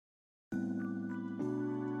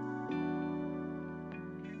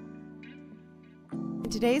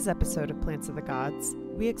today's episode of Plants of the Gods,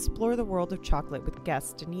 we explore the world of chocolate with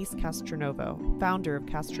guest Denise Castronovo, founder of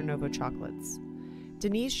Castronovo Chocolates.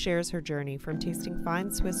 Denise shares her journey from tasting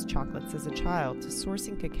fine Swiss chocolates as a child to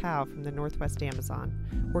sourcing cacao from the Northwest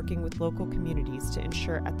Amazon, working with local communities to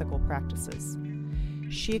ensure ethical practices.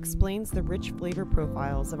 She explains the rich flavor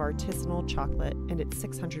profiles of artisanal chocolate and its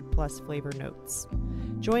 600-plus flavor notes.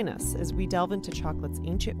 Join us as we delve into chocolate's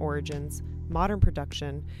ancient origins, modern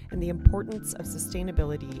production, and the importance of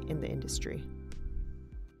sustainability in the industry.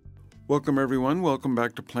 Welcome, everyone. Welcome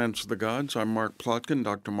back to Plants of the Gods. I'm Mark Plotkin,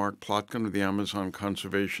 Dr. Mark Plotkin of the Amazon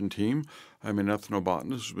Conservation Team. I'm an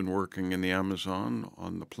ethnobotanist who's been working in the Amazon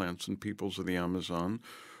on the plants and peoples of the Amazon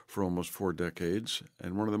for almost 4 decades.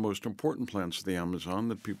 And one of the most important plants of the Amazon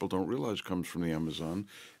that people don't realize comes from the Amazon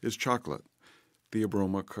is chocolate, the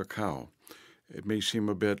Theobroma cacao. It may seem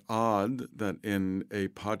a bit odd that in a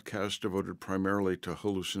podcast devoted primarily to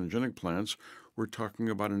hallucinogenic plants, we're talking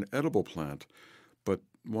about an edible plant. But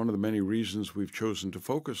one of the many reasons we've chosen to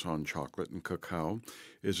focus on chocolate and cacao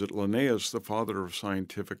is that Linnaeus, the father of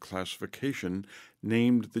scientific classification,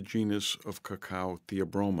 named the genus of cacao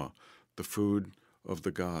Theobroma, the food of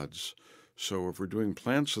the gods. So if we're doing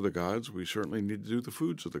plants of the gods, we certainly need to do the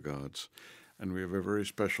foods of the gods. And we have a very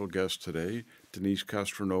special guest today, Denise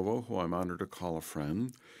Castronovo, who I'm honored to call a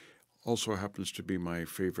friend. Also happens to be my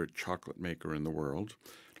favorite chocolate maker in the world.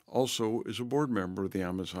 Also is a board member of the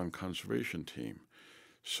Amazon Conservation Team.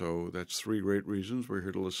 So that's 3 great reasons we're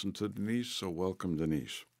here to listen to Denise. So welcome,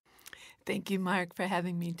 Denise. Thank you, Mark, for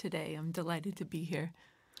having me today. I'm delighted to be here.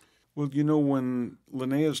 Well, you know, when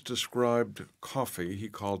Linnaeus described coffee, he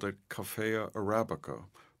called it Coffea arabica,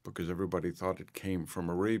 because everybody thought it came from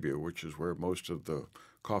Arabia, which is where most of the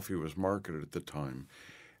coffee was marketed at the time.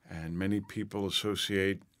 And many people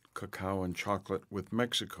associate cacao and chocolate with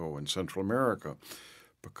Mexico and Central America,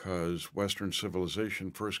 because Western civilization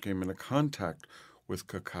first came into contact with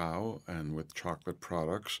cacao and with chocolate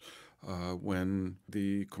products when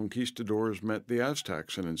the conquistadors met the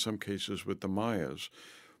Aztecs, and in some cases with the Mayas.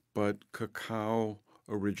 But cacao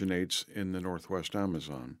originates in the Northwest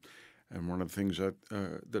Amazon. And one of the things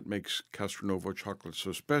that makes Castronovo chocolate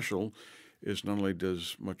so special is not only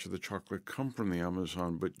does much of the chocolate come from the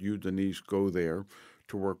Amazon, but you, Denise, go there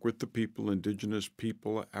to work with the people, indigenous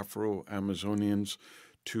people, Afro-Amazonians,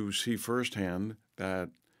 to see firsthand that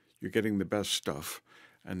you're getting the best stuff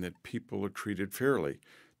and that people are treated fairly.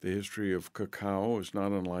 The history of cacao is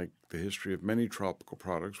not unlike the history of many tropical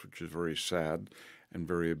products, which is very sad and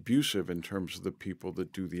very abusive in terms of the people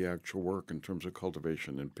that do the actual work in terms of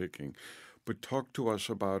cultivation and picking. But talk to us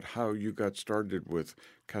about how you got started with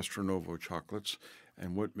Castronovo chocolates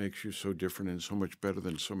and what makes you so different and so much better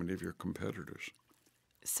than so many of your competitors.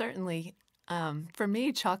 Certainly. For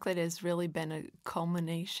me, chocolate has really been a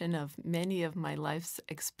culmination of many of my life's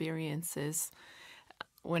experiences.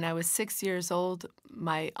 When I was 6 years old,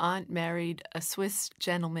 my aunt married a Swiss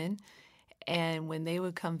gentleman, and when they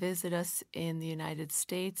would come visit us in the United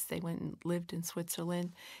States, they went and lived in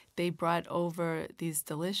Switzerland. They brought over these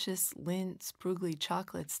delicious Lindt Sprügli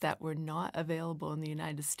chocolates that were not available in the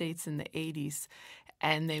United States in the 80s.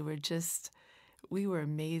 And they were just, we were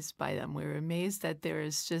amazed by them. We were amazed that there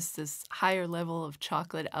is just this higher level of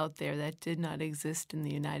chocolate out there that did not exist in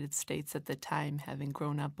the United States at the time, having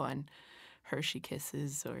grown up on Hershey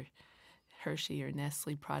Kisses or Hershey or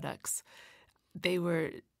Nestle products. They were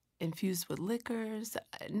infused with liquors,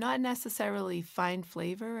 not necessarily fine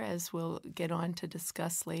flavor, as we'll get on to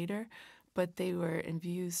discuss later, but they were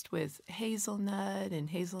infused with hazelnut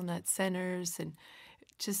and hazelnut centers and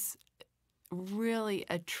just really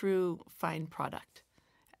a true fine product.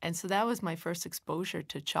 And so that was my first exposure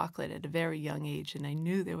to chocolate at a very young age, and I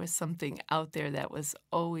knew there was something out there that was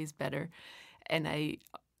always better. And I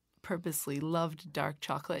purposely loved dark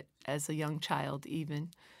chocolate as a young child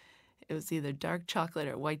even. It was either dark chocolate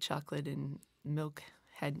or white chocolate, and milk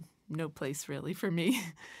had no place really for me.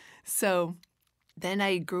 So then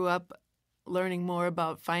I grew up learning more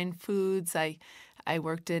about fine foods. I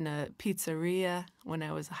worked in a pizzeria when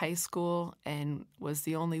I was in high school and was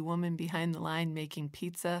the only woman behind the line making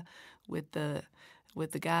pizza with the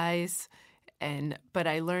guys. But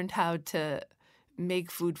I learned how to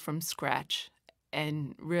make food from scratch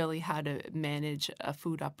and really how to manage a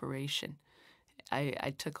food operation.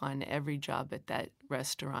 I took on every job at that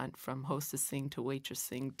restaurant, from hostessing to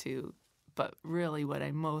waitressing but really what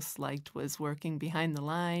I most liked was working behind the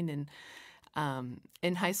line. And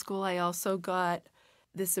in high school, I also got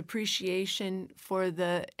this appreciation for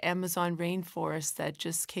the Amazon rainforest that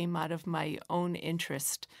just came out of my own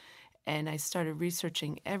interest. And I started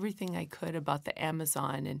researching everything I could about the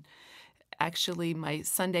Amazon. And actually my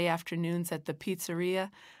Sunday afternoons at the pizzeria,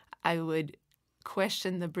 I would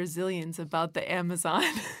question the Brazilians about the Amazon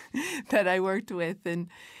that I worked with. And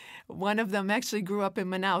one of them actually grew up in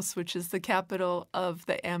Manaus, which is the capital of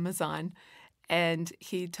the Amazon. And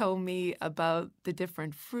he told me about the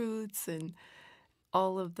different fruits and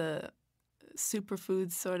all of the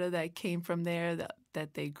superfoods sort of that came from there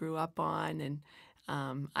that they grew up on. And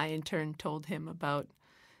I, in turn, told him about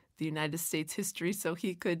the United States history so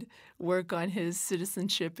he could work on his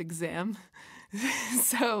citizenship exam.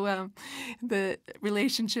 So the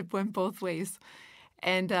relationship went both ways.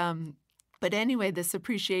 And but anyway, this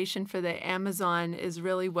appreciation for the Amazon is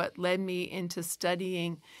really what led me into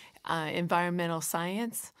studying environmental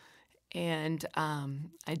science. And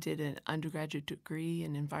I did an undergraduate degree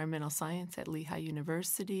in environmental science at Lehigh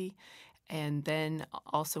University, and then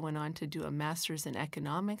also went on to do a master's in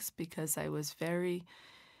economics because I was very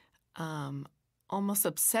almost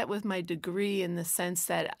upset with my degree in the sense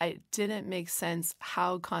that it didn't make sense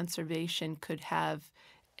how conservation could have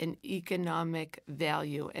an economic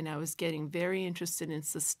value. And I was getting very interested in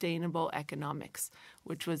sustainable economics,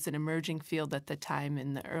 which was an emerging field at the time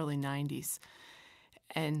in the early 90s.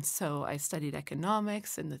 And so I studied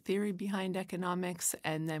economics and the theory behind economics,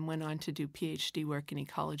 and then went on to do PhD work in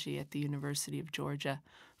ecology at the University of Georgia,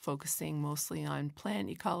 focusing mostly on plant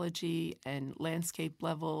ecology and landscape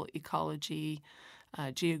level ecology,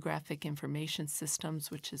 geographic information systems,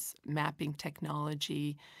 which is mapping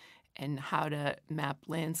technology, and how to map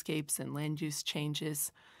landscapes and land use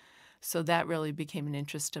changes. So that really became an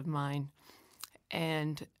interest of mine.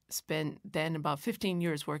 And spent then about 15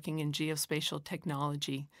 years working in geospatial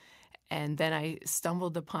technology. And then I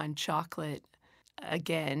stumbled upon chocolate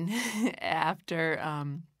again after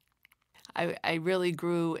I really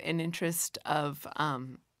grew an interest of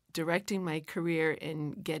directing my career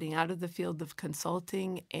in getting out of the field of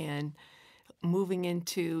consulting and moving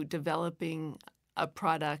into developing a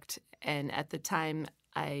product. And at the time,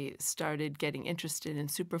 I started getting interested in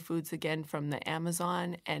superfoods again from the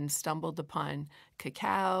Amazon and stumbled upon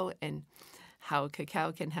cacao and how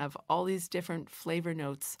cacao can have all these different flavor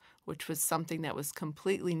notes, which was something that was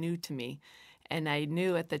completely new to me. And I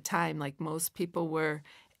knew at the time, like most people were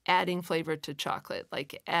adding flavor to chocolate,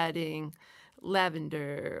 like adding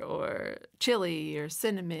lavender or chili or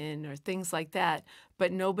cinnamon or things like that,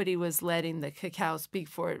 but nobody was letting the cacao speak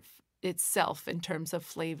for itself in terms of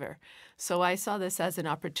flavor. So I saw this as an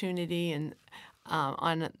opportunity, and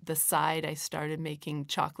on the side, I started making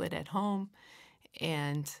chocolate at home,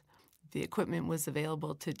 and the equipment was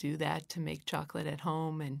available to do that, to make chocolate at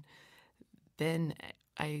home. And then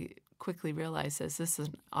I quickly realized this is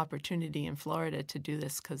an opportunity in Florida to do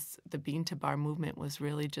this because the bean to bar movement was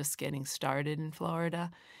really just getting started in Florida,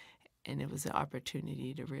 and it was an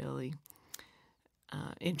opportunity to really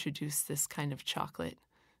introduce this kind of chocolate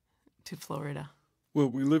to Florida. Well,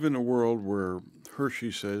 we live in a world where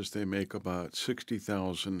Hershey says they make about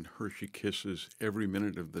 60,000 Hershey Kisses every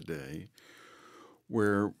minute of the day,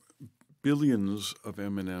 where billions of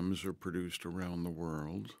M&Ms are produced around the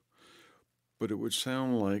world. But it would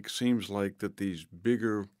seems like that these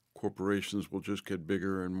bigger corporations will just get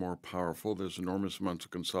bigger and more powerful. There's enormous amounts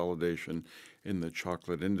of consolidation in the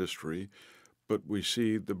chocolate industry. But we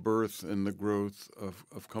see the birth and the growth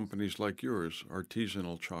of companies like yours,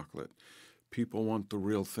 artisanal chocolate. People want the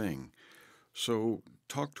real thing. So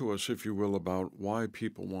talk to us, if you will, about why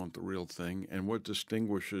people want the real thing and what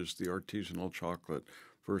distinguishes the artisanal chocolate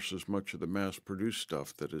versus much of the mass-produced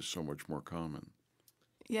stuff that is so much more common.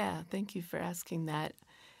 Yeah, thank you for asking that.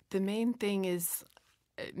 The main thing is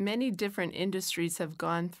many different industries have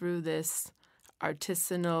gone through this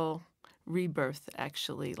artisanal rebirth,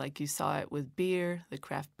 actually, like you saw it with beer, the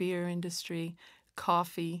craft beer industry,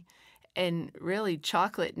 coffee, and really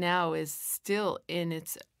chocolate now is still in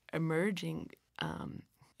its emerging,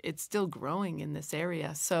 it's still growing in this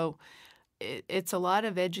area. So it's a lot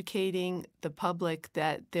of educating the public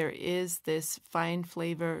that there is this fine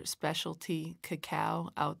flavor specialty cacao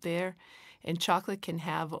out there, and chocolate can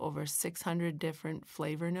have over 600 different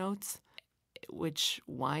flavor notes, which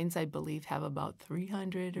wines, I believe, have about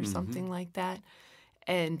 300 or something like that.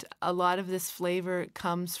 And a lot of this flavor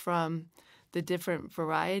comes from the different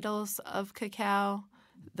varietals of cacao,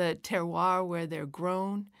 the terroir where they're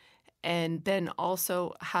grown, and then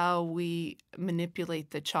also how we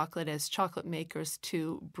manipulate the chocolate as chocolate makers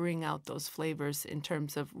to bring out those flavors in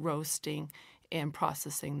terms of roasting and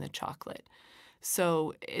processing the chocolate.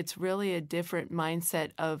 So it's really a different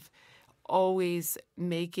mindset of always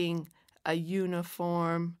making a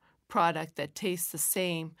uniform product that tastes the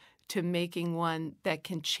same to making one that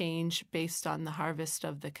can change based on the harvest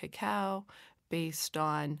of the cacao, based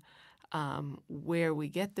on where we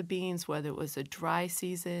get the beans, whether it was a dry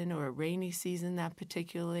season or a rainy season that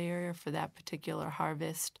particular area for that particular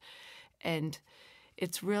harvest. And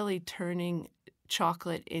it's really turning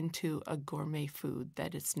chocolate into a gourmet food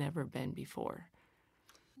that it's never been before.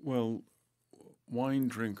 Well, wine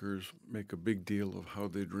drinkers make a big deal of how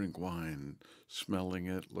they drink wine, smelling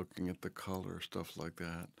it, looking at the color, stuff like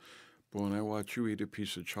that. But when I watch you eat a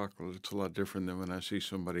piece of chocolate, it's a lot different than when I see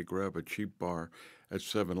somebody grab a cheap bar at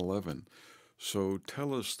 7-Eleven. So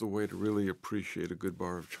tell us the way to really appreciate a good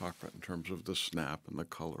bar of chocolate in terms of the snap and the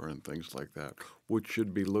color and things like that. What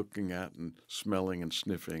should be looking at and smelling and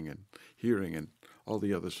sniffing and hearing and all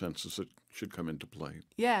the other senses that should come into play.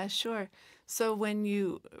 Yeah, sure. So when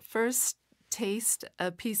you first taste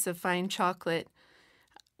a piece of fine chocolate,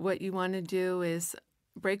 what you want to do is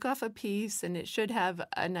break off a piece, and it should have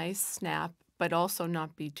a nice snap, but also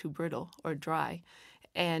not be too brittle or dry.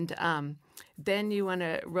 And then you want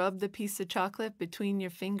to rub the piece of chocolate between your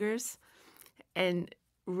fingers and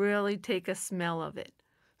really take a smell of it.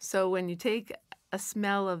 So when you take a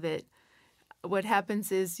smell of it, what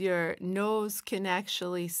happens is your nose can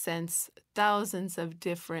actually sense thousands of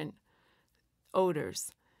different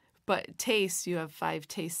odors. But taste, you have 5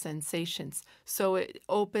 taste sensations. So it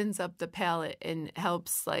opens up the palate and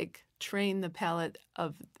helps train the palate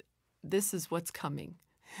of this is what's coming.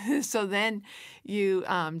 So then you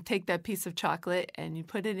take that piece of chocolate and you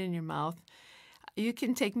put it in your mouth. You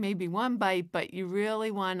can take maybe one bite, but you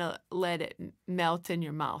really want to let it melt in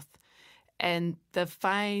your mouth. And the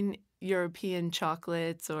fine European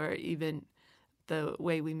chocolates, or even the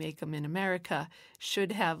way we make them in America,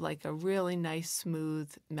 should have a really nice smooth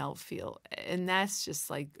mouthfeel. And that's just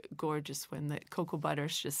gorgeous when the cocoa butter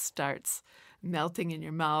just starts melting in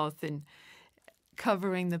your mouth and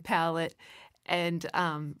covering the palate. And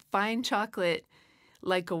fine chocolate,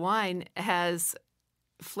 like a wine, has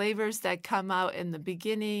flavors that come out in the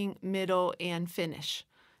beginning, middle, and finish.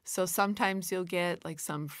 So sometimes you'll get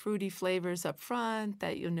some fruity flavors up front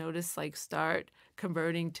that you'll notice start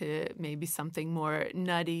converting to maybe something more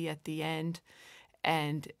nutty at the end.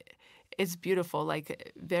 And it's beautiful.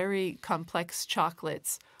 Very complex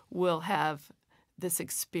chocolates will have this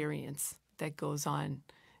experience that goes on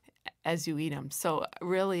as you eat them. So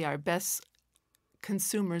really our best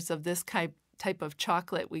consumers of this type of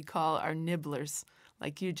chocolate we call our nibblers.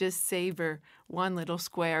 You just savor one little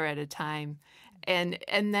square at a time. And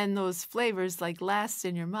then those flavors last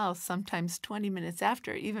in your mouth sometimes 20 minutes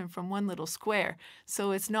after, even from one little square.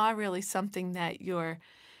 So it's not really something that you're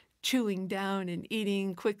chewing down and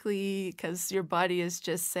eating quickly because your body is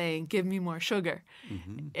just saying, give me more sugar.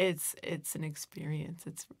 Mm-hmm. It's an experience.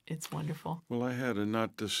 It's wonderful. Well, I had a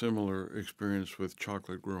not dissimilar experience with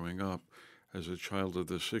chocolate growing up. As a child of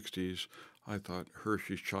the 60s, I thought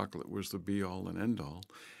Hershey's chocolate was the be-all and end-all.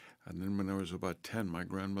 And then when I was about 10, my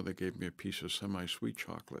grandmother gave me a piece of semi-sweet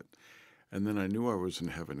chocolate. And then I knew I was in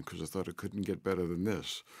heaven because I thought it couldn't get better than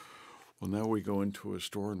this. Well, now we go into a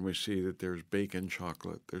store and we see that there's bacon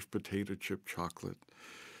chocolate, there's potato chip chocolate,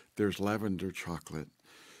 there's lavender chocolate.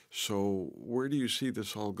 So where do you see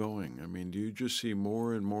this all going? I mean, do you just see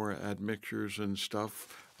more and more admixtures and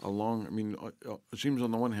stuff along? I mean, it seems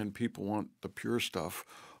on the one hand people want the pure stuff.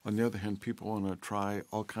 On the other hand, people want to try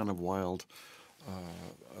all kind of wild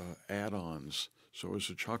add-ons. So as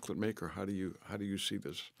a chocolate maker, how do you see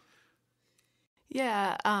this?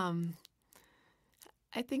 Yeah,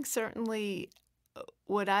 I think certainly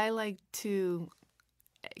what I like to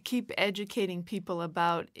keep educating people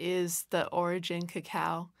about is the origin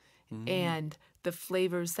cacao and the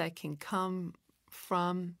flavors that can come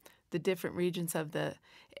from the different regions of the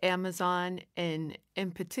Amazon, and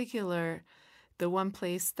in particular, the one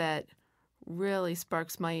place that really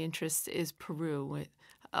sparks my interest is Peru.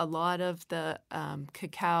 A lot of the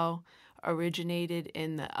cacao originated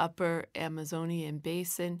in the upper Amazonian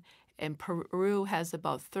basin, and Peru has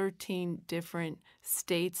about 13 different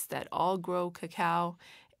states that all grow cacao,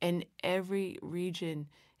 and every region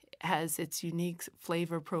has its unique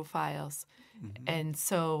flavor profiles. Mm-hmm. And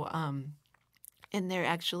so, and they're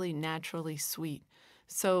actually naturally sweet.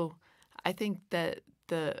 So I think that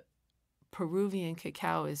the Peruvian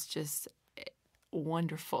cacao is just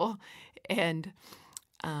wonderful. And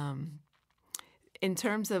in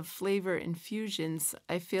terms of flavor infusions,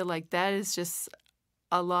 I feel like that is just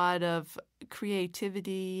a lot of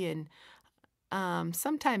creativity, and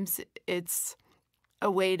sometimes it's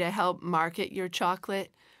a way to help market your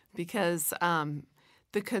chocolate because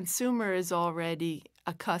the consumer is already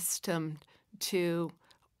accustomed to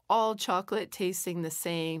all chocolate tasting the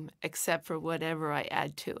same except for whatever I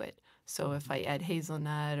add to it. So if I add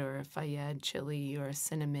hazelnut or if I add chili or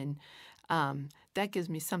cinnamon, that gives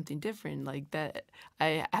me something different, like that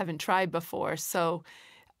I haven't tried before. So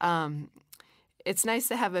it's nice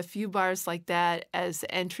to have a few bars like that as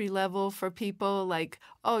entry level for people. Like,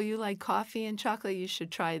 oh, you like coffee and chocolate? You should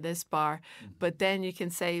try this bar. But then you can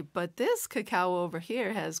say, but this cacao over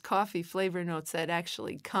here has coffee flavor notes that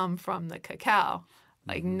actually come from the cacao.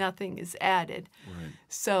 Like nothing is added. Right.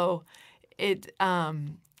 So it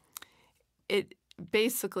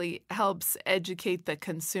basically helps educate the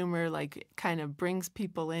consumer, like kind of brings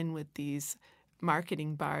people in with these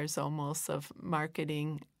marketing bars almost of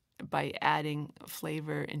marketing by adding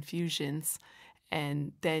flavor infusions.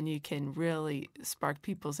 And then you can really spark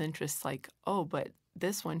people's interest like, oh, but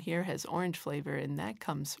this one here has orange flavor and that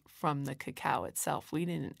comes from the cacao itself. We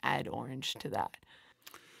didn't add orange to that.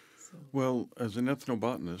 Well, as an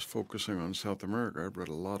ethnobotanist focusing on South America, I've read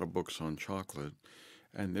a lot of books on chocolate,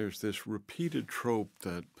 and there's this repeated trope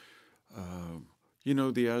that,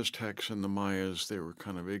 the Aztecs and the Mayas, they were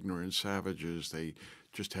kind of ignorant savages. They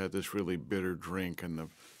just had this really bitter drink, and the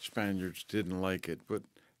Spaniards didn't like it. But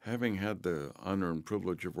having had the honor and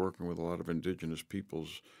privilege of working with a lot of indigenous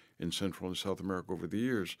peoples in Central and South America over the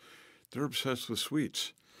years, they're obsessed with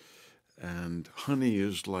sweets. And honey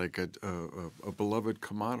is like a beloved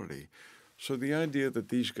commodity. So the idea that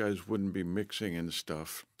these guys wouldn't be mixing in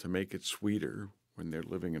stuff to make it sweeter when they're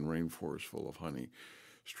living in rainforests full of honey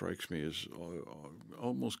strikes me as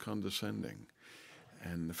almost condescending.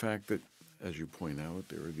 And the fact that, as you point out,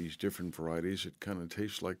 there are these different varieties, it kind of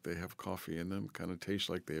tastes like they have coffee in them, kind of tastes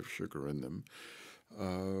like they have sugar in them,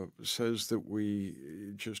 says that we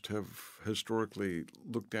just have historically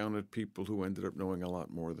looked down at people who ended up knowing a lot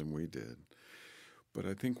more than we did. But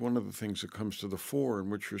I think one of the things that comes to the fore in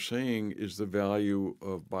what you're saying is the value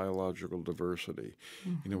of biological diversity.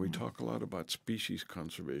 We talk a lot about species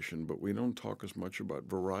conservation, but we don't talk as much about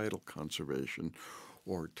varietal conservation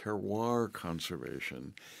or terroir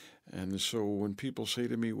conservation. And so when people say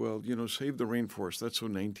to me, well, save the rainforest, that's the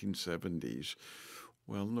 1970s.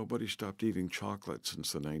 Well, nobody stopped eating chocolate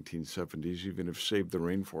since the 1970s, even if Save the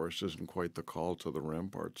Rainforest isn't quite the call to the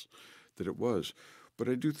ramparts that it was. But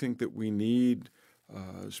I do think that we need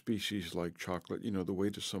species like chocolate. The way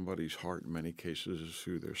to somebody's heart in many cases is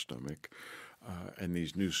through their stomach. And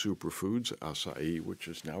these new superfoods, acai, which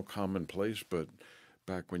is now commonplace, but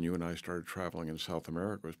back when you and I started traveling in South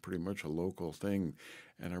America, it was pretty much a local thing.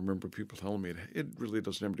 And I remember people telling me it really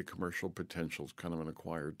doesn't have any commercial potential. It's kind of an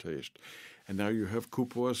acquired taste. And now you have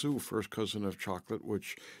cupuaçu, first cousin of chocolate,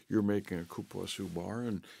 which you're making a cupuaçu bar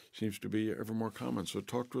and seems to be ever more common. So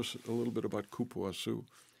talk to us a little bit about cupuaçu.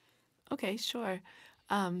 Okay, sure.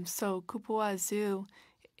 So cupuaçu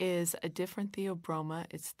is a different theobroma.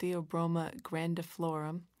 It's Theobroma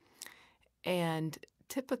grandiflorum. And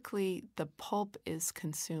typically, the pulp is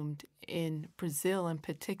consumed in Brazil in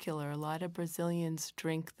particular. A lot of Brazilians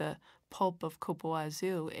drink the pulp of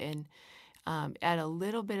cupuaçu and add a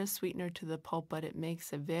little bit of sweetener to the pulp, but it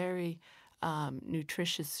makes a very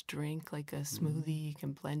nutritious drink, like a smoothie. You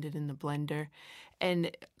can blend it in the blender.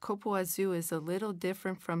 And cupuaçu is a little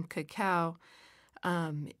different from cacao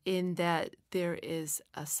in that there is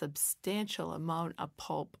a substantial amount of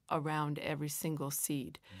pulp around every single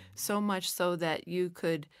seed. So much so that you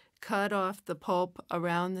could cut off the pulp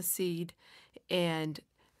around the seed and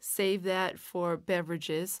save that for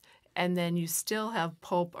beverages, and then you still have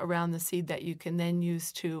pulp around the seed that you can then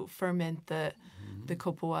use to ferment the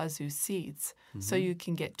cupuaçu seeds. So you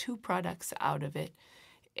can get two products out of it.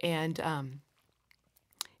 And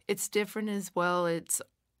it's different as well. It's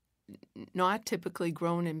not typically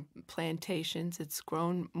grown in plantations. It's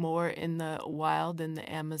grown more in the wild in the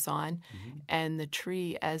Amazon. And the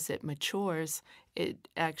tree, as it matures, it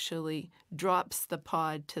actually drops the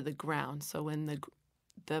pod to the ground. So when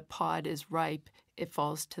the pod is ripe, it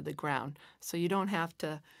falls to the ground. So you don't have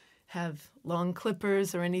to have long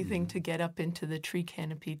clippers or anything to get up into the tree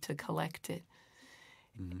canopy to collect it.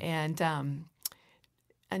 And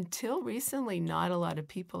until recently, not a lot of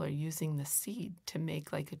people are using the seed to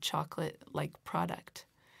make like a chocolate-like product.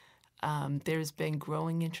 There's been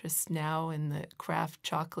growing interest now in the craft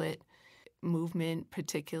chocolate movement,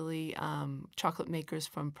 particularly chocolate makers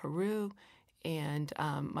from Peru and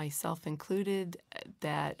myself included,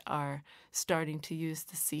 that are starting to use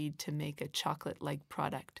the seed to make a chocolate-like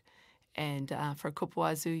product. And for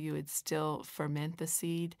cupuaçu, you would still ferment the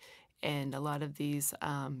seed, and a lot of these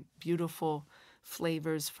beautiful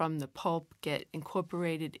flavors from the pulp get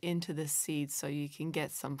incorporated into the seeds, so you can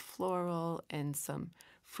get some floral and some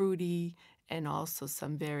fruity and also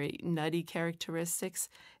some very nutty characteristics.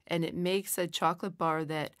 And it makes a chocolate bar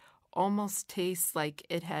that almost tastes like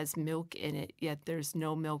it has milk in it, yet there's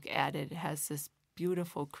no milk added. It has this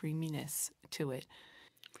beautiful creaminess to it.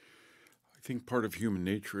 I think part of human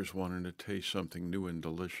nature is wanting to taste something new and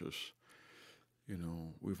delicious. You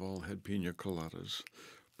know, we've all had pina coladas,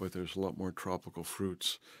 but there's a lot more tropical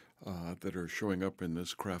fruits that are showing up in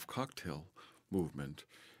this craft cocktail movement.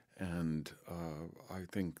 And I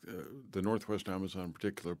think the Northwest Amazon, in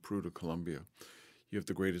particular, Peru to Colombia, you have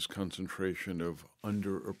the greatest concentration of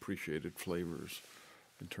underappreciated flavors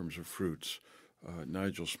in terms of fruits.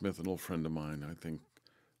 Nigel Smith, an old friend of mine, I think,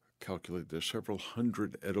 calculated there's several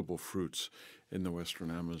hundred edible fruits in the Western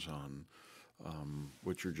Amazon,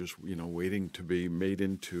 which are just, waiting to be made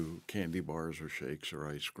into candy bars or shakes or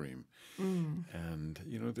ice cream. And,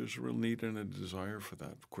 there's a real need and a desire for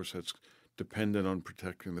that. Of course, that's dependent on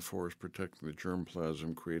protecting the forest, protecting the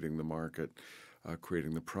germplasm, creating the market,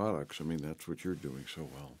 creating the products. I mean, that's what you're doing so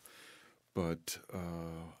well. But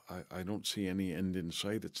I don't see any end in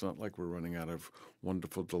sight. It's not like we're running out of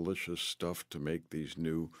wonderful, delicious stuff to make these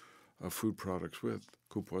new food products with.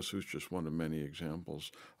 Kupuasu is just one of many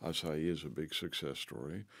examples. Acai is a big success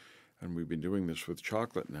story. And we've been doing this with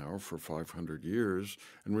chocolate now for 500 years,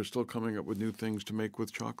 and we're still coming up with new things to make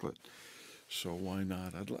with chocolate. So why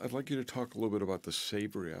not? I'd like you to talk a little bit about the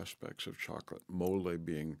savory aspects of chocolate, mole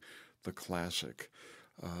being the classic.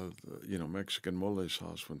 Mexican mole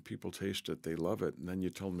sauce, when people taste it, they love it. And then you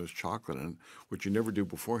tell them there's chocolate in it, which you never do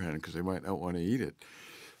beforehand because they might not want to eat it.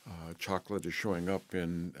 Chocolate is showing up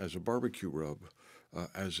as a barbecue rub,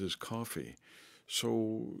 as is coffee.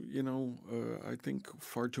 So, I think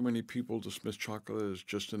far too many people dismiss chocolate as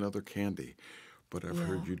just another candy. But I've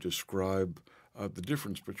heard you describe the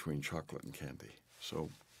difference between chocolate and candy. So,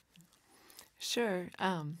 Sure.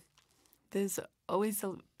 There's always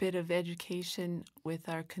a bit of education with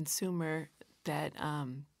our consumer that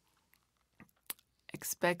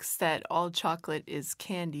expects that all chocolate is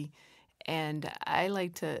candy. And I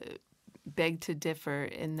like to beg to differ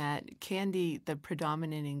in that candy, the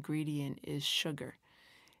predominant ingredient is sugar.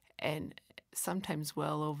 And sometimes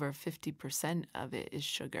well over 50% of it is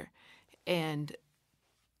sugar. And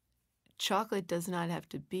chocolate does not have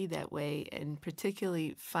to be that way, and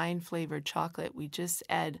particularly fine flavored chocolate, we just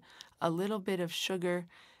add a little bit of sugar,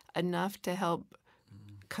 enough to help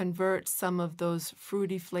convert some of those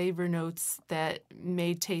fruity flavor notes that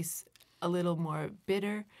may taste a little more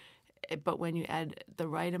bitter. But when you add the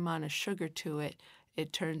right amount of sugar to it,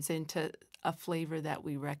 it turns into a flavor that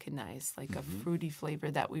we recognize, like a fruity flavor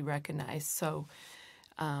that we recognize. So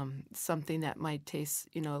something that might taste,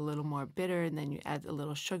 a little more bitter, and then you add a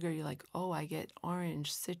little sugar, you're like, oh, I get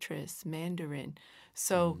orange, citrus, mandarin.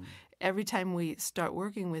 So every time we start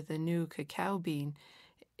working with a new cacao bean,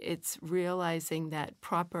 it's realizing that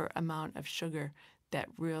proper amount of sugar that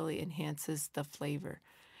really enhances the flavor.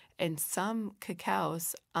 And some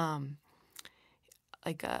cacaos, the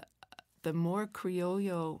more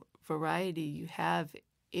Criollo variety you have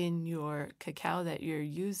in your cacao that you're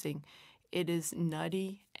using, it is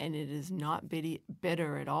nutty and it is not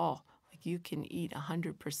bitter at all. Like you can eat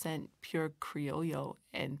 100% pure Criollo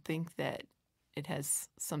and think that it has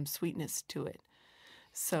some sweetness to it.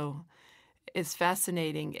 So it's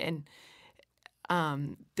fascinating. And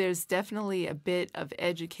there's definitely a bit of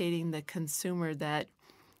educating the consumer that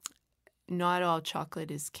not all chocolate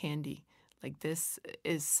is candy. Like this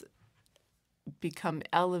is become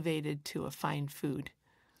elevated to a fine food.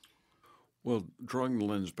 Well, drawing the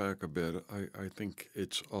lens back a bit, I think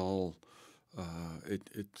it's all,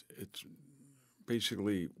 it's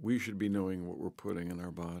basically we should be knowing what we're putting in our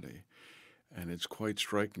body. And it's quite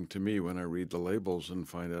striking to me when I read the labels and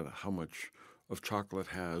find out how much of chocolate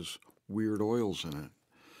has weird oils in it.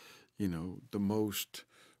 The most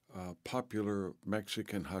popular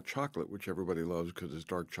Mexican hot chocolate, which everybody loves because it's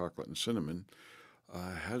dark chocolate and cinnamon,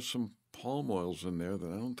 has some palm oils in there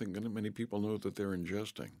that I don't think many people know that they're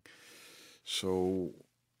ingesting. So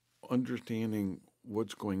understanding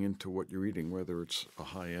what's going into what you're eating, whether it's a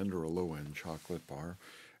high-end or a low-end chocolate bar,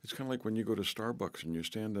 it's kind of like when you go to Starbucks and you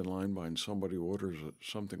stand in line behind somebody who orders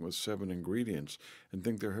something with 7 ingredients and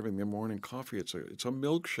think they're having their morning coffee. It's a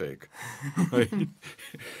milkshake, right?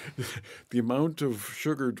 The amount of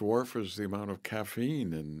sugar dwarfs the amount of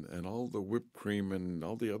caffeine and all the whipped cream and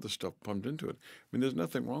all the other stuff pumped into it. I mean, there's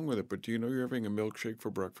nothing wrong with it, but do you know you're having a milkshake for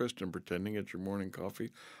breakfast and pretending it's your morning coffee?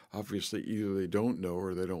 Obviously, either they don't know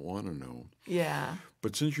or they don't want to know. Yeah.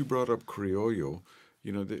 But since you brought up Criollo,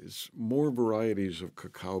 there's more varieties of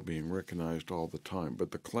cacao being recognized all the time, but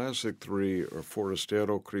the classic 3 are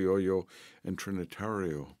Forastero, Criollo, and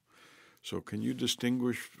Trinitario. So can you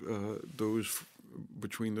distinguish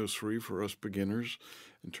between those 3 for us beginners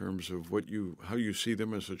in terms of how you see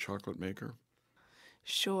them as a chocolate maker?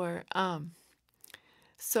 Sure.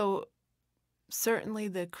 So Certainly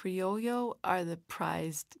the Criollo are the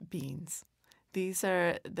prized beans. These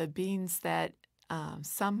are the beans that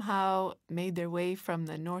somehow made their way from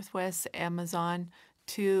the Northwest Amazon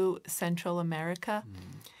to Central America,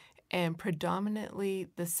 and predominantly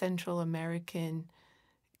the Central American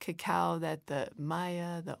cacao that the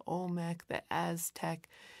Maya, the Olmec, the Aztec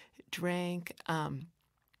drank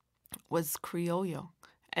was Criollo.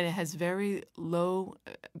 And it has very low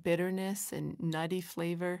bitterness and nutty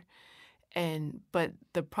flavor. But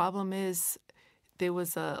the problem is there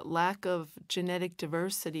was a lack of genetic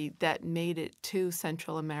diversity that made it to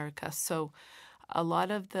Central America. So a lot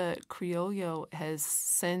of the Criollo has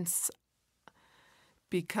since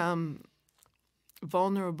become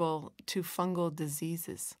vulnerable to fungal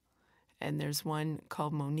diseases. And there's one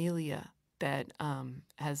called Monelia that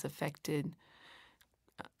has affected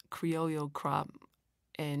Criollo crop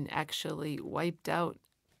and actually wiped out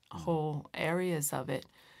whole areas of it.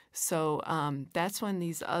 So that's when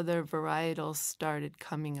these other varietals started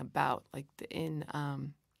coming about, like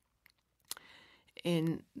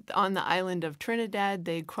on the island of Trinidad,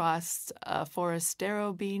 they crossed a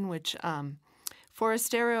Forastero bean, which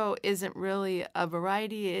Forastero isn't really a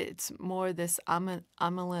variety. It's more this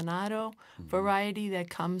amelinado variety that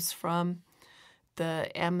comes from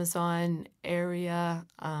the Amazon area,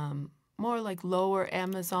 more like lower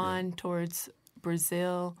Amazon towards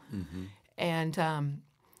Brazil. And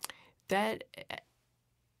that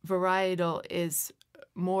varietal is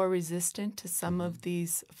more resistant to some of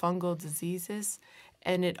these fungal diseases,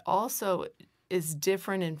 and it also is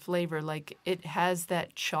different in flavor. Like it has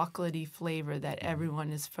that chocolatey flavor that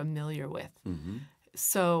everyone is familiar with.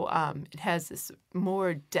 So it has this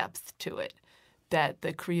more depth to it that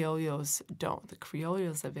the Criollos don't. The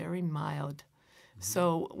Criollos are very mild.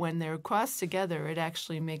 So when they're crossed together, it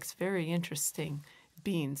actually makes very interesting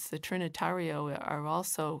beans. The Trinitario are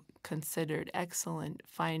also considered excellent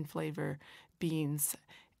fine flavor beans,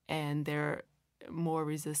 and they're more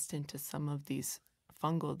resistant to some of these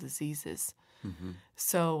fungal diseases.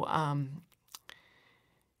 So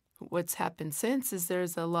what's happened since is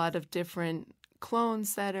there's a lot of different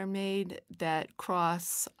clones that are made that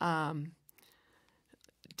cross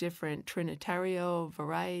different Trinitario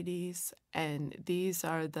varieties, and these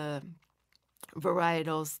are the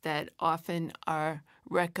varietals that often are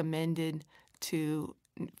recommended to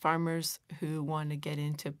farmers who want to get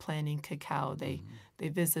into planting cacao. They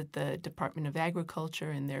visit the Department of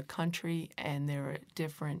Agriculture in their country, and there are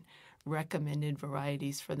different recommended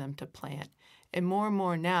varieties for them to plant. And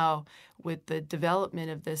more now, with the development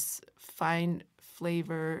of this fine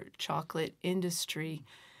flavor chocolate industry,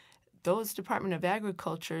 those Department of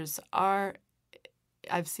Agricultures are,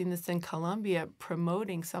 I've seen this in Colombia,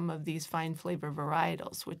 promoting some of these fine flavor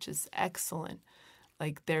varietals, which is excellent.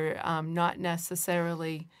 Like they're not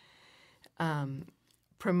necessarily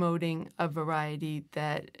promoting a variety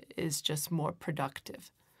that is just more productive.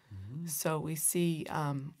 So we see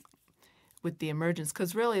with the emergence,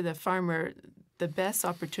 because really the farmer, the best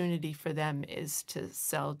opportunity for them is to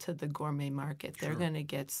sell to the gourmet market. They're going to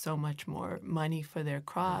get so much more money for their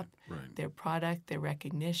crop, their product, their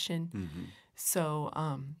recognition. So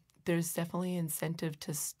there's definitely incentive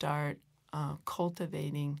to start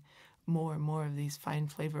cultivating more and more of these fine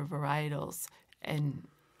flavor varietals, and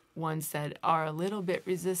ones that are a little bit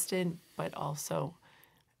resistant but also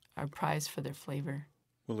are prized for their flavor.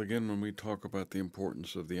 Well, again, when we talk about the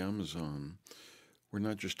importance of the Amazon, we're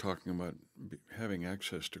not just talking about having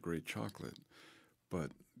access to great chocolate,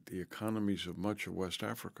 but the economies of much of West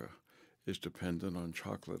Africa is dependent on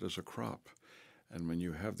chocolate as a crop. And when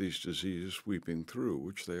you have these diseases sweeping through,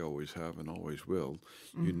 which they always have and always will,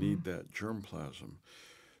 you need that germplasm.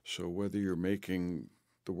 So whether you're making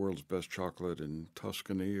the world's best chocolate in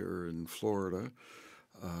Tuscany or in Florida,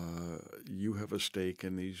 you have a stake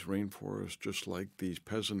in these rainforests just like these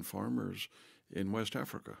peasant farmers in West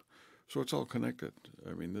Africa. So it's all connected.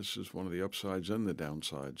 I mean, this is one of the upsides and the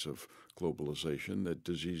downsides of globalization, that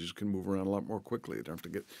diseases can move around a lot more quickly. You don't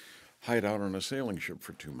have to hide out on a sailing ship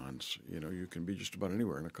for 2 months. You can be just about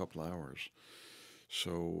anywhere in a couple of hours.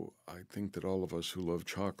 So I think that all of us who love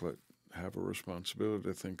chocolate have a responsibility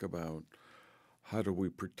to think about how do we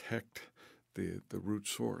protect the root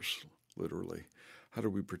source, literally. How do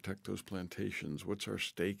we protect those plantations? What's our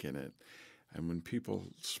stake in it? And when people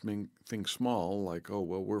think small, like, oh,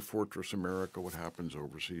 well, we're Fortress America, what happens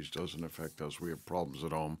overseas doesn't affect us, we have problems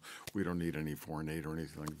at home, we don't need any foreign aid or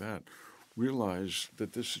anything like that, realize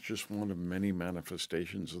that this is just one of many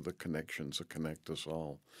manifestations of the connections that connect us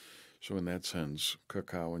all. So in that sense,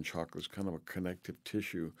 cacao and chocolate is kind of a connective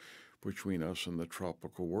tissue between us and the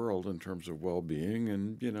tropical world in terms of well-being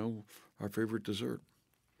and, our favorite dessert.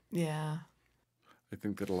 Yeah. I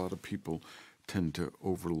think that a lot of people tend to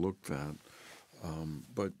overlook that.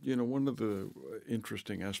 But, one of the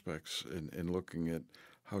interesting aspects in looking at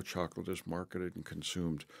how chocolate is marketed and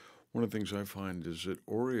consumed, one of the things I find is that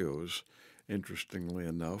Oreos, interestingly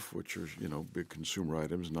enough, which are, big consumer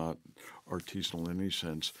items, not artisanal in any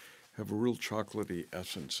sense, have a real chocolatey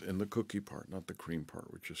essence in the cookie part, not the cream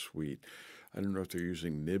part, which is sweet. I don't know if they're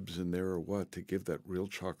using nibs in there or what to give that real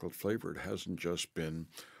chocolate flavor. It hasn't just been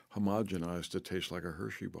homogenized to taste like a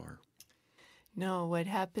Hershey bar. No, what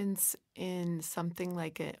happens in something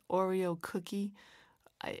like an Oreo cookie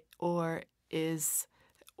or is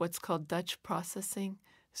what's called Dutch processing.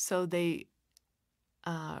 So they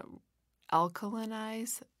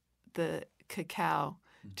alkalinize the cacao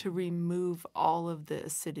to remove all of the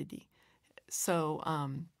acidity. So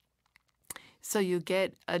so you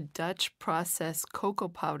get a Dutch processed cocoa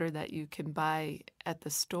powder that you can buy at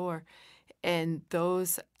the store, and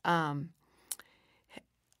those have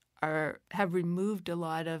removed a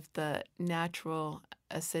lot of the natural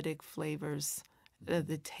acidic flavors,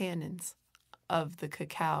 the tannins of the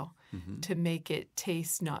cacao to make it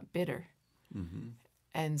taste not bitter.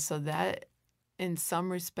 And so that, in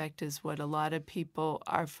some respect, is what a lot of people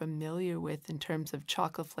are familiar with in terms of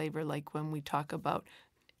chocolate flavor. Like when we talk about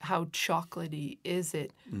how chocolatey is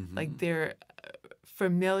it, like they're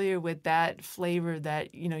familiar with that flavor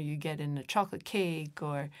that, you get in a chocolate cake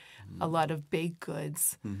or a lot of baked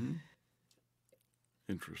goods.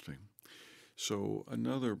 Interesting. So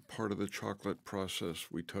another part of the chocolate process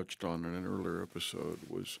we touched on in an earlier episode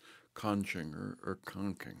was conching or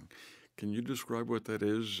conching. Can you describe what that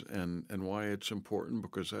is and why it's important?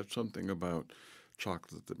 Because that's something about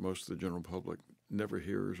chocolate that most of the general public never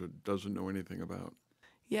hears or doesn't know anything about.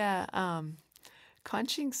 Yeah,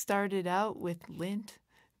 conching started out with Lindt.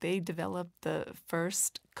 They developed the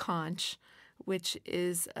first conch, which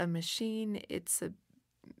is a machine. It's a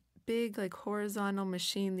big, like, horizontal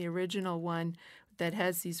machine, the original one, that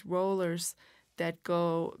has these rollers that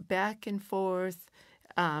go back and forth,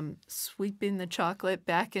 sweeping the chocolate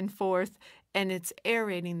back and forth, and it's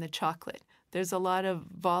aerating the chocolate. There's a lot of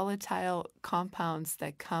volatile compounds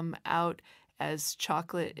that come out as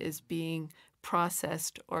chocolate is being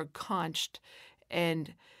processed or conched,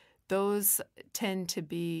 and those tend to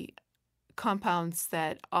be compounds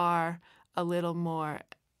that are a little more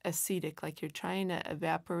acetic, like you're trying to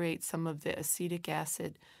evaporate some of the acetic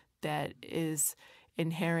acid that is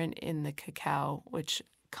inherent in the cacao, which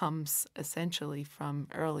comes essentially from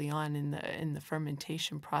early on in the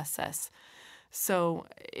fermentation process. So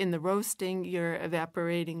in the roasting, you're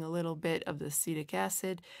evaporating a little bit of the acetic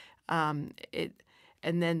acid,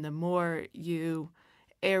 and then the more you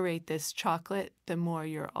aerate this chocolate, the more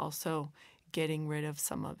you're also getting rid of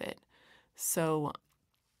some of it. So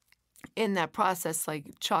in that process,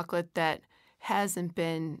 like chocolate that hasn't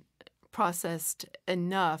been processed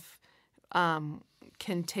enough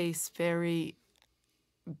can taste very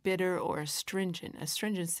bitter or astringent.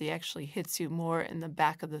 Astringency actually hits you more in the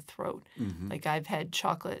back of the throat. Like I've had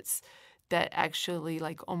chocolates that actually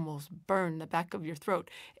like almost burn the back of your throat.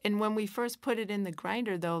 And when we first put it in the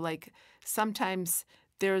grinder, though, like sometimes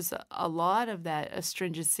there's a lot of that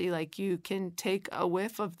astringency. Like you can take a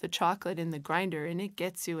whiff of the chocolate in the grinder and it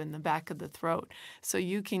gets you in the back of the throat. So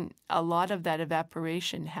a lot of that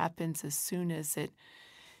evaporation happens as soon as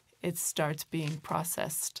it starts being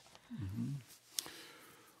processed.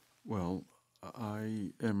 Well,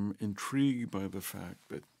 I am intrigued by the fact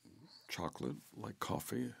that chocolate, like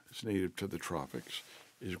coffee, is native to the tropics,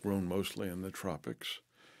 is grown mostly in the tropics.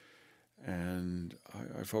 And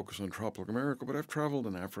I focus on tropical America, but I've traveled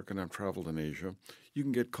in Africa and I've traveled in Asia. You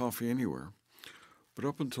can get coffee anywhere. But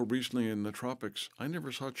up until recently in the tropics, I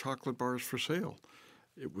never saw chocolate bars for sale.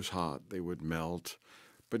 It was hot. They would melt.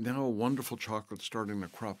 But now a wonderful chocolate's starting to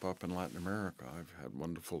crop up in Latin America. I've had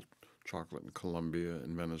wonderful chocolate in Colombia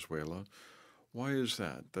and Venezuela. Why is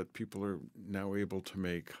that people are now able to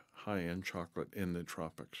make high-end chocolate in the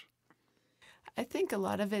tropics? I think a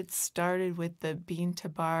lot of it started with the bean to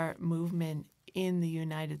bar movement in the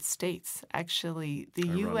United States. Actually, the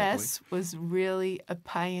U.S. was really a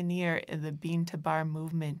pioneer in the bean to bar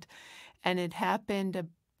movement. And it happened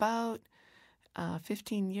about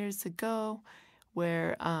 15 years ago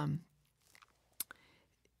where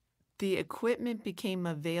the equipment became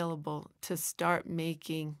available to start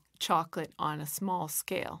making chocolate on a small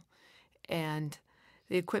scale. And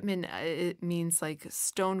the equipment, it means like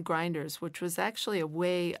stone grinders, which was actually a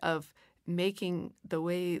way of making the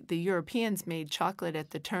way the Europeans made chocolate at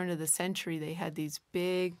the turn of the century. They had these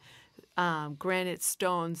big granite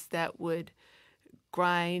stones that would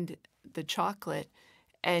grind the chocolate.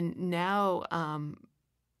 And now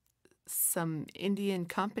some Indian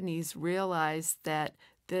companies realized that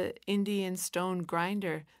the Indian stone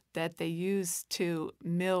grinder that they use to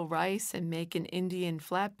mill rice and make an Indian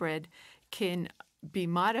flatbread can be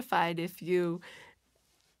modified if you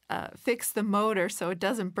fix the motor so it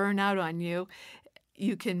doesn't burn out on you.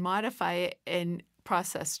 You can modify it and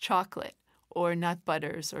process chocolate or nut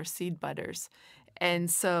butters or seed butters.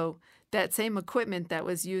 And so that same equipment that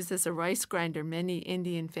was used as a rice grinder, many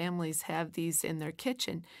Indian families have these in their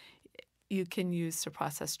kitchen, you can use to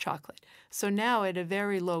process chocolate. So now at a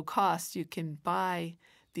very low cost, you can buy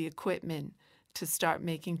the equipment to start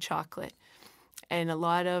making chocolate. And a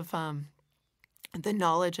lot of the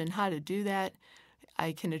knowledge on how to do that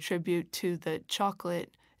I can attribute to the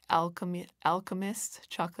chocolate alchemist,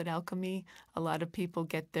 chocolate alchemy. A lot of people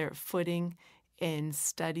get their footing in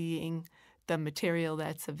studying the material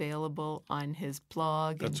that's available on his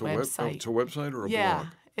blog That's and website. It's a website or a Yeah, blog?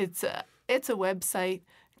 it's a website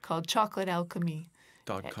called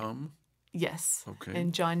chocolatealchemy.com. Yes. Okay.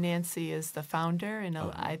 And John Nancy is the founder, and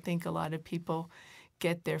I think a lot of people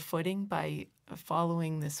get their footing by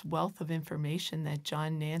following this wealth of information that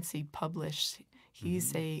John Nancy published.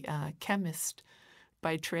 He's a chemist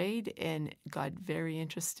by trade and got very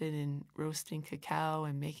interested in roasting cacao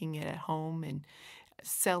and making it at home and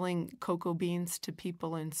selling cocoa beans to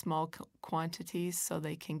people in small quantities so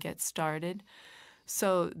they can get started.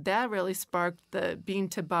 So that really sparked the bean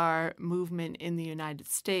to bar movement in the United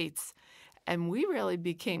States. And we really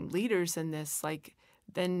became leaders in this, like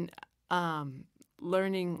then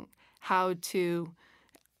learning how to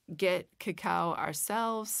get cacao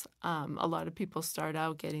ourselves. A lot of people start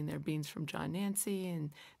out getting their beans from John Nancy, and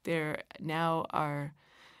there now are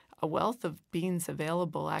a wealth of beans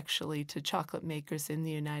available actually to chocolate makers in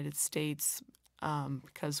the United States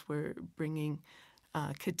because we're bringing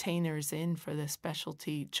containers in for the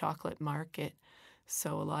specialty chocolate market.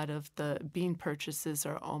 So a lot of the bean purchases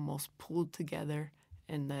are almost pooled together,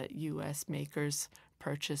 and the U.S. makers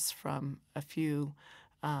purchase from a few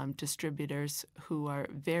distributors who are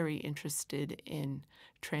very interested in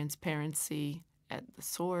transparency at the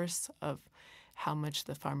source of how much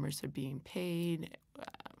the farmers are being paid,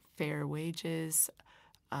 fair wages,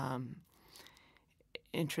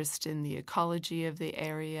 interest in the ecology of the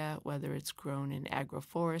area, whether it's grown in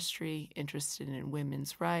agroforestry, interested in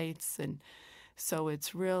women's rights. And so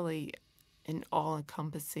it's really an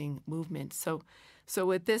all-encompassing movement. So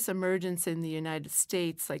with this emergence in the United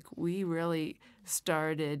States, like we really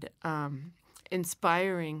started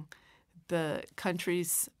inspiring the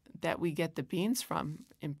countries that we get the beans from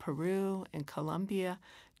in Peru and Colombia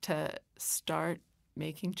to start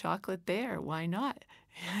making chocolate there. Why not?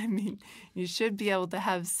 I mean, you should be able to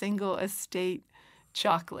have single estate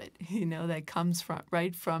chocolate, that comes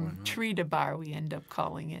from tree to bar, we end up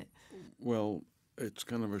calling it. Well, it's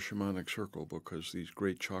kind of a shamanic circle because these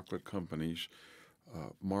great chocolate companies,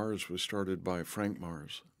 Mars was started by Frank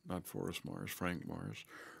Mars, not Forrest Mars, Frank Mars.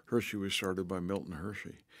 Hershey was started by Milton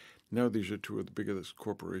Hershey. Now these are two of the biggest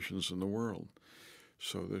corporations in the world.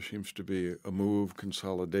 So there seems to be a move,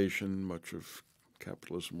 consolidation. Much of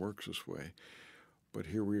capitalism works this way. But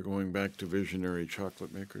here we're going back to visionary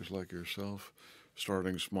chocolate makers like yourself,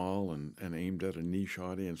 starting small and aimed at a niche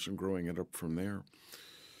audience and growing it up from there.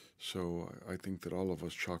 So I think that all of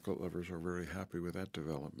us chocolate lovers are very happy with that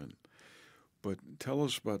development. But tell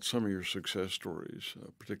us about some of your success stories,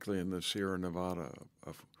 particularly in the Sierra Nevada,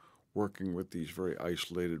 of working with these very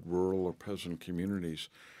isolated rural or peasant communities,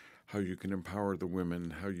 how you can empower the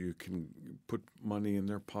women, how you can put money in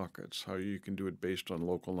their pockets, how you can do it based on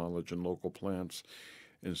local knowledge and local plants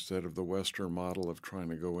instead of the Western model of trying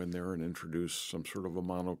to go in there and introduce some sort of a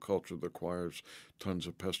monoculture that requires tons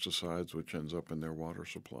of pesticides, which ends up in their water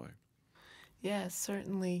supply. Yes,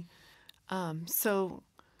 certainly. So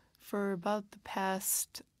for about the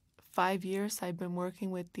past 5 years, I've been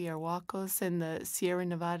working with the Arhuacos in the Sierra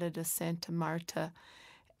Nevada de Santa Marta,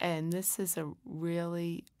 and this is a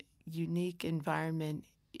really unique environment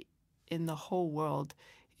in the whole world.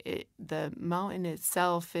 The mountain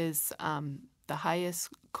itself is the highest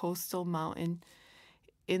coastal mountain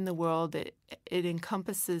in the world. It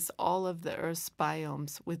encompasses all of the Earth's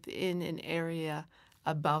biomes within an area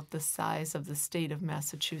about the size of the state of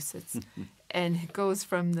Massachusetts. And it goes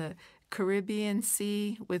from the Caribbean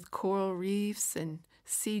Sea with coral reefs and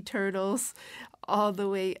sea turtles all the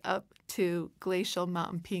way up to glacial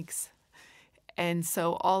mountain peaks. And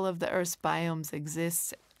so all of the Earth's biomes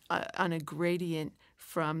exist on a gradient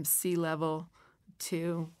from sea level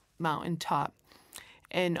to mountaintop.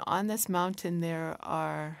 And on this mountain there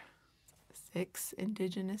are 6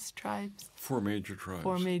 indigenous tribes. 4 major tribes.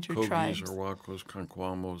 Four major Kogies, tribes. Arhuacos,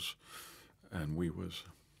 Canquamos, and Wiwas.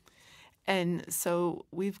 And so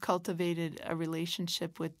we've cultivated a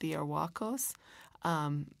relationship with the Arhuacos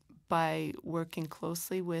by working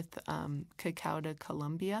closely with Cacao de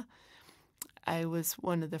Colombia. I was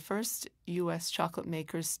one of the first U.S. chocolate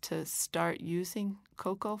makers to start using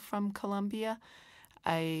cocoa from Colombia.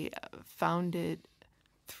 I found it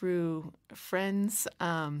through friends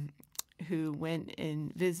who went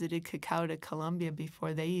and visited Cacao de Colombia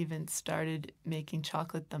before they even started making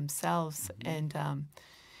chocolate themselves. And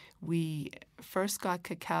we first got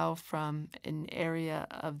cacao from an area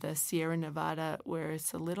of the Sierra Nevada where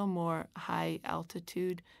it's a little more high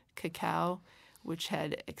altitude cacao, which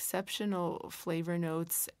had exceptional flavor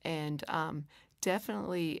notes and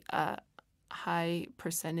definitely a high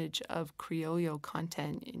percentage of Criollo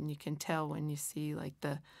content. And you can tell when you see like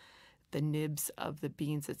the nibs of the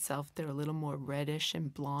beans itself, they're a little more reddish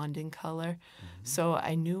and blonde in color. So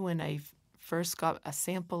I knew when I first got a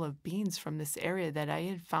sample of beans from this area that I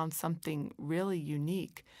had found something really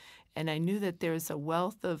unique. And I knew that there's a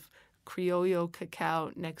wealth of Criollo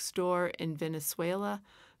cacao next door in Venezuela.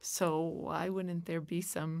 So why wouldn't there be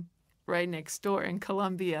some right next door in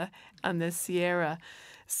Colombia on the Sierra?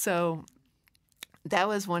 So that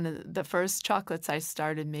was one of the first chocolates I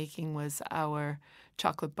started making was our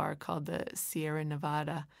chocolate bar called the Sierra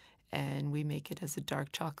Nevada. And we make it as a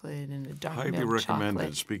dark chocolate and a dark Highly milk recommended,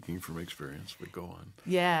 chocolate. speaking from experience, but go on.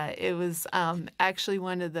 Yeah, it was actually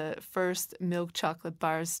one of the first milk chocolate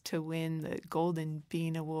bars to win the Golden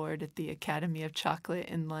Bean Award at the Academy of Chocolate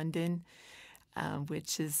in London,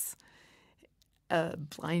 which is a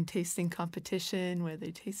blind tasting competition where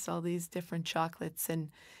they taste all these different chocolates.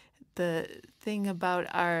 And the thing about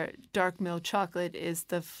our dark milk chocolate is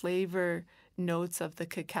the flavor notes of the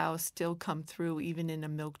cacao still come through even in a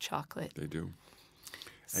milk chocolate. They do.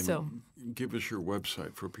 And So give us your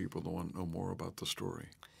website for people that want to know more about the story.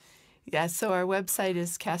 yeah, so our website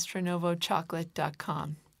is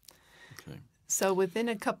castronovochocolate.com. Okay. So within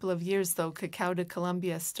a couple of years, though, Cacao de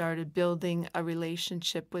Colombia started building a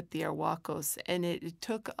relationship with the Arhuacos, and it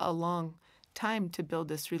took a long time to build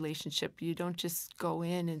this relationship. You don't just go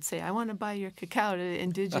in and say, I want to buy your cacao to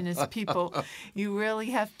indigenous people. You really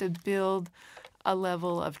have to build a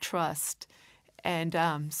level of trust. And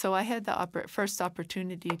so I had the first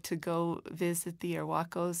opportunity to go visit the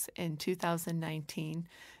Arhuacos in 2019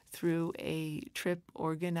 through a trip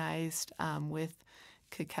organized with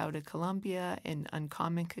Cacao de Colombia and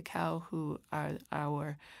Uncommon Cacao, who are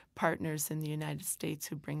our partners in the United States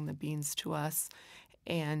who bring the beans to us.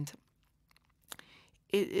 And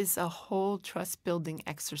it is a whole trust-building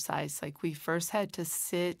exercise. Like we first had to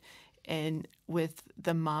sit and with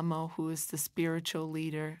the Mamo, who is the spiritual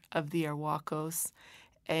leader of the Arhuacos,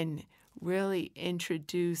 and really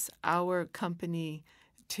introduce our company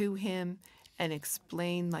to him and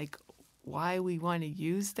explain like why we want to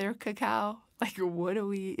use their cacao. Like, what are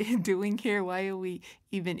we doing here? Why are we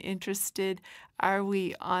even interested? Are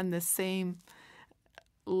we on the same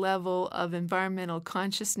level of environmental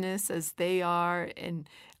consciousness as they are? And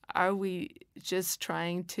are we just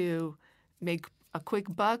trying to make a quick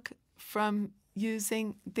buck from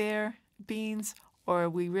using their beans? Or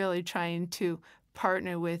are we really trying to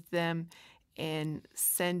partner with them and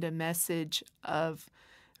send a message of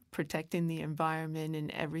protecting the environment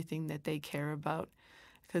and everything that they care about?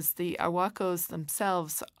 Because the Arhuacos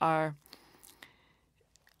themselves are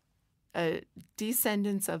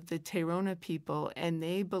descendants of the Tairona people, and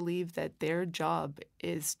they believe that their job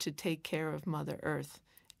is to take care of Mother Earth.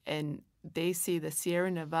 And they see the Sierra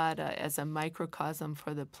Nevada as a microcosm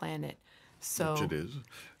for the planet. So Which it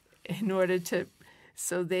is.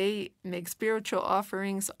 So they make spiritual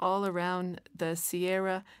offerings all around the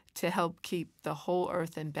Sierra to help keep the whole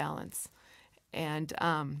earth in balance. And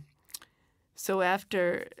so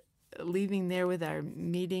after leaving there with our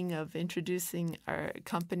meeting of introducing our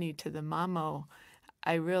company to the Mamo,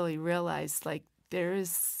 I really realized like there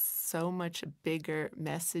is so much bigger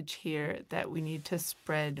message here that we need to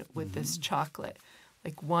spread with this chocolate.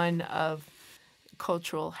 Like one of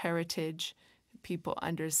cultural heritage, people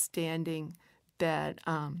understanding that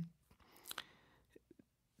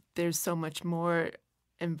there's so much more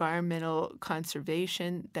environmental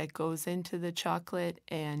conservation that goes into the chocolate,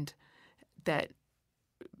 and that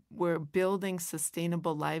we're building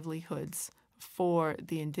sustainable livelihoods for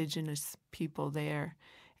the indigenous people there.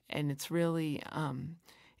 And it's really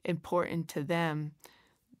important to them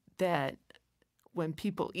that when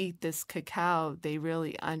people eat this cacao, they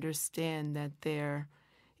really understand that they're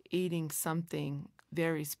eating something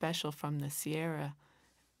very special from the Sierra.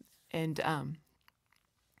 And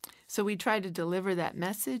so we try to deliver that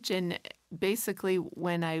message. And basically,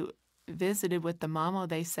 when I visited with the mamo,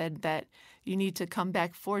 they said that you need to come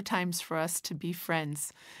back 4 times for us to be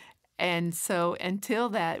friends. And so until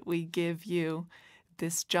that, we give you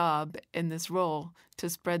this job and this role to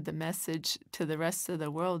spread the message to the rest of the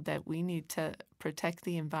world that we need to protect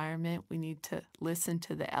the environment. We need to listen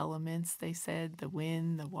to the elements, they said, the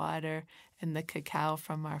wind, the water, and the cacao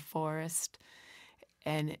from our forest.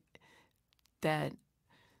 And that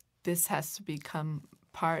this has to become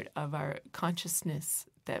part of our consciousness,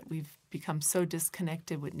 that we've become so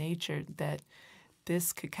disconnected with nature that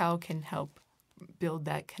this cacao can help build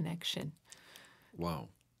that connection. Wow.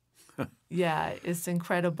 Yeah, it's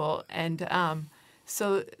incredible. And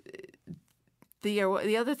so the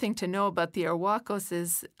other thing to know about the Arhuacos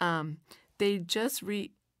is they just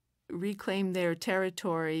reclaimed their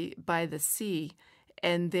territory by the sea,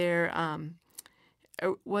 and there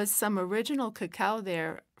was some original cacao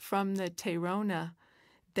there from the Tairona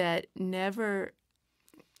that never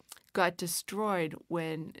got destroyed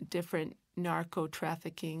when different narco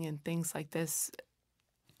trafficking and things like this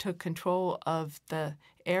took control of the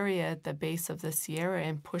area at the base of the Sierra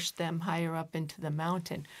and pushed them higher up into the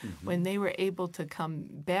mountain. Mm-hmm. When they were able to come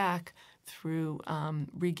back through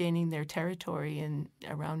regaining their territory in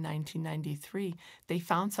around 1993, they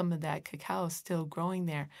found some of that cacao still growing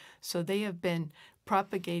there. So they have been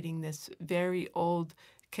propagating this very old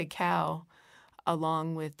cacao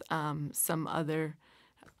along with some other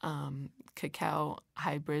cacao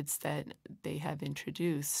hybrids that they have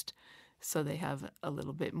introduced. So they have a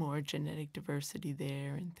little bit more genetic diversity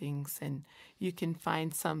there and things. And you can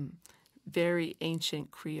find some very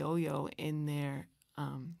ancient Criollo in their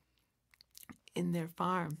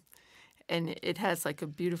farm. And it has like a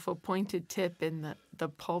beautiful pointed tip, and the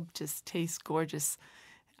pulp just tastes gorgeous.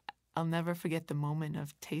 I'll never forget the moment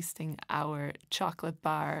of tasting our chocolate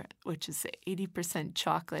bar, which is 80%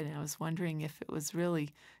 chocolate. And I was wondering if it was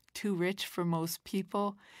really too rich for most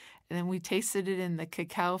people. And then we tasted it in the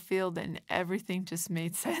cacao field, and everything just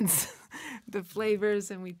made sense. The flavors,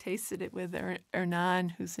 and we tasted it with Hernan,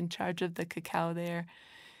 who's in charge of the cacao there.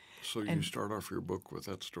 So you start off your book with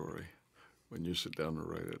that story when you sit down to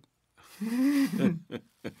write it.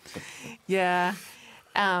 Yeah.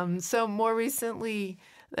 So more recently,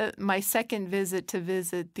 my second visit to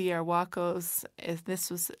visit the Arhuacos, this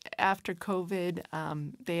was after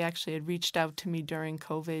COVID. They actually had reached out to me during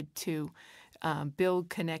COVID to build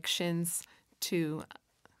connections, to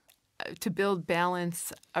build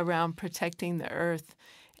balance around protecting the earth.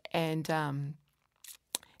 And then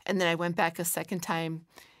I went back a second time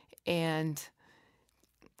and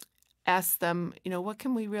asked them, what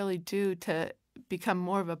can we really do to become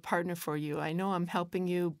more of a partner for you? I know I'm helping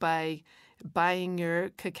you by buying your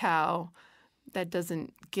cacao. That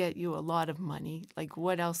doesn't get you a lot of money. Like,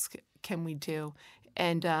 what else can we do?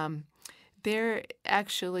 And they're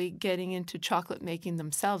actually getting into chocolate making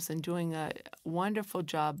themselves and doing a wonderful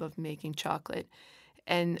job of making chocolate.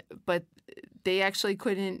 But they actually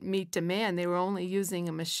couldn't meet demand. They were only using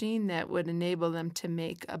a machine that would enable them to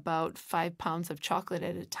make about 5 pounds of chocolate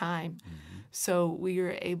at a time. Mm-hmm. So we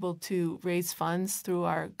were able to raise funds through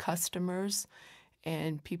our customers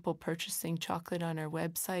and people purchasing chocolate on our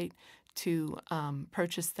website to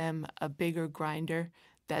purchase them a bigger grinder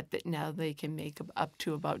that now they can make up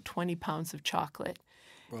to about 20 pounds of chocolate.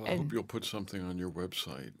 Well, I hope you'll put something on your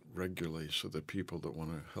website regularly so that people that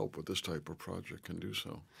want to help with this type of project can do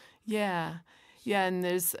so. Yeah. Yeah, and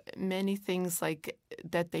there's many things like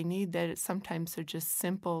that they need that sometimes are just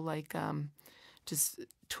simple, like just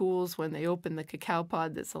tools when they open the cacao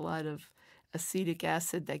pod. There's a lot of acetic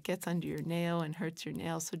acid that gets under your nail and hurts your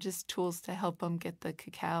nail. So just tools to help them get the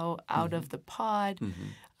cacao out mm-hmm. of the pod.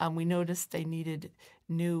 Mm-hmm. We noticed they needed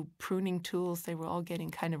new pruning tools. They were all getting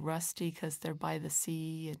kind of rusty because they're by the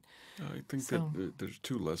sea. And I think that there's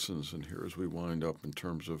 2 lessons in here as we wind up in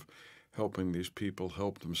terms of helping these people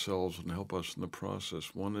help themselves and help us in the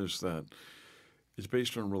process. One is that it's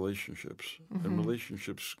based on relationships, mm-hmm. and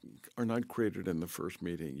relationships are not created in the first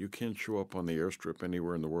meeting. You can't show up on the airstrip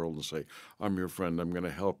anywhere in the world and say, I'm your friend, I'm going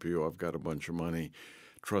to help you, I've got a bunch of money,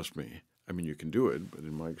 trust me. I mean, you can do it, but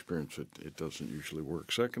in my experience, it doesn't usually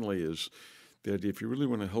work. Secondly is the idea, if you really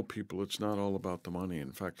want to help people, it's not all about the money.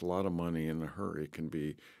 In fact, a lot of money in a hurry can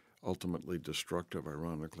be ultimately destructive,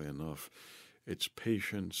 ironically enough. It's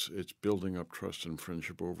patience, it's building up trust and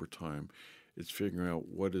friendship over time. It's figuring out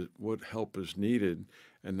what help is needed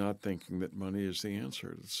and not thinking that money is the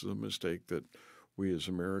answer. This is a mistake that we as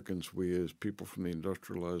Americans, we as people from the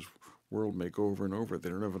industrialized world make over and over. They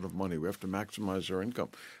don't have enough money. We have to maximize our income.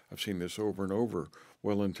 I've seen this over and over.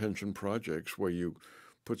 Well-intentioned projects where you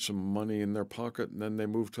put some money in their pocket and then they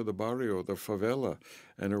move to the barrio, the favela,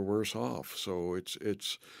 and are worse off. So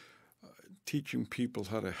it's teaching people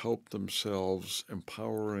how to help themselves,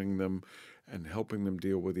 empowering them, and helping them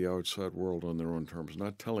deal with the outside world on their own terms.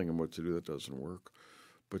 Not telling them what to do, that doesn't work,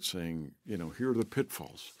 but saying, here are the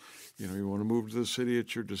pitfalls. You want to move to the city,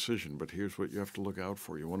 it's your decision, but here's what you have to look out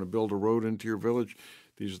for. You want to build a road into your village,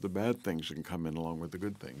 these are the bad things that can come in along with the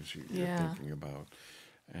good things you're thinking about.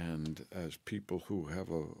 And as people who have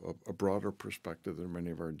a broader perspective than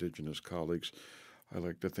many of our Indigenous colleagues, I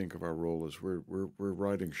like to think of our role as we're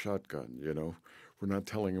riding shotgun, We're not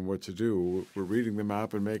telling them what to do. We're reading the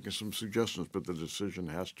map and making some suggestions, but the decision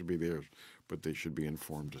has to be theirs. But they should be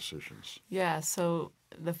informed decisions. Yeah, so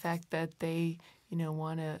the fact that they,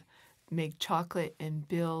 want to make chocolate and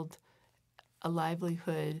build a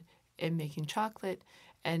livelihood in making chocolate.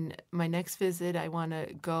 And my next visit, I want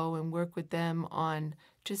to go and work with them on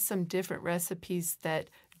just some different recipes that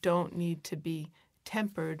don't need to be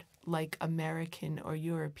tempered like American or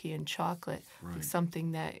European chocolate. Right. Like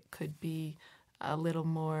something that could be a little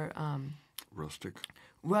more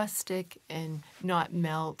rustic and not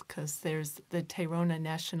melt, because there's the Tairona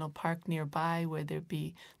National Park nearby where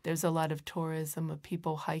there's a lot of tourism of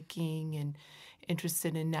people hiking and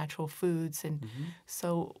interested in natural foods. And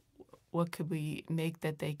so what could we make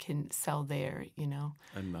that they can sell there,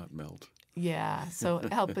 And not melt. Yeah, so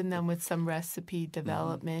helping them with some recipe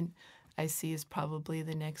development I see is probably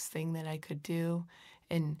the next thing that I could do.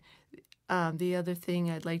 And the other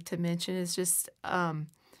thing I'd like to mention is just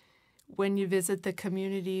when you visit the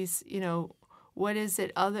communities, what is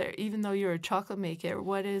it even though you're a chocolate maker,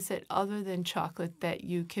 what is it other than chocolate that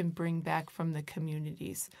you can bring back from the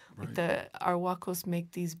communities? Right. Like the Arhuacos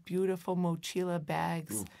make these beautiful mochila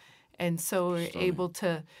bags. Ooh. And so we're Stunning. able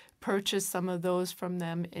to purchase some of those from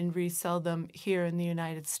them and resell them here in the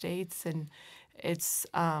United States. And it's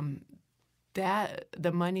that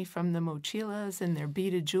the money from the mochilas and their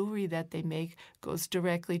beaded jewelry that they make goes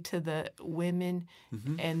directly to the women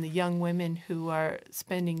and the young women who are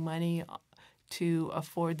spending money to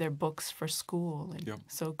afford their books for school. And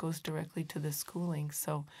so it goes directly to the schooling.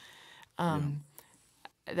 So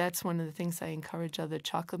that's one of the things I encourage other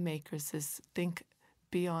chocolate makers is think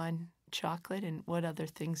beyond chocolate and what other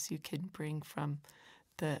things you can bring from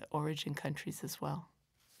the origin countries as well.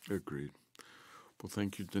 Agreed. Well,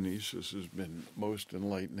 thank you, Denise. This has been most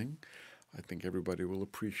enlightening. I think everybody will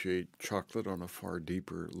appreciate chocolate on a far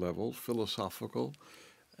deeper level, philosophical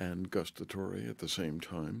and gustatory at the same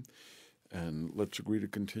time. And let's agree to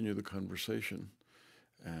continue the conversation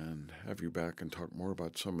and have you back and talk more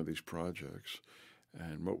about some of these projects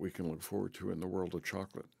and what we can look forward to in the world of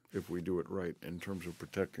chocolate if we do it right in terms of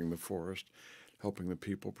protecting the forest, helping the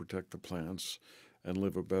people protect the plants, and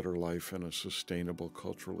live a better life in a sustainable,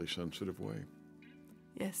 culturally sensitive way.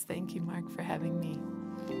 Yes, thank you, Mark, for having me.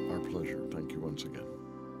 Our pleasure. Thank you once again.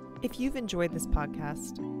 If you've enjoyed this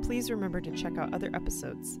podcast, please remember to check out other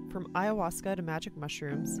episodes, from ayahuasca to magic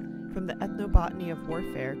mushrooms, from the ethnobotany of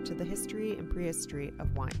warfare to the history and prehistory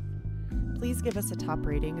of wine. Please give us a top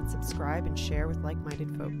rating and subscribe and share with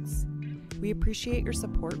like-minded folks. We appreciate your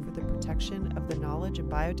support for the protection of the knowledge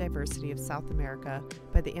and biodiversity of South America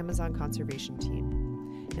by the Amazon Conservation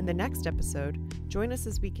Team. In the next episode, join us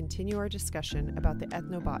as we continue our discussion about the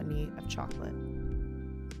ethnobotany of chocolate.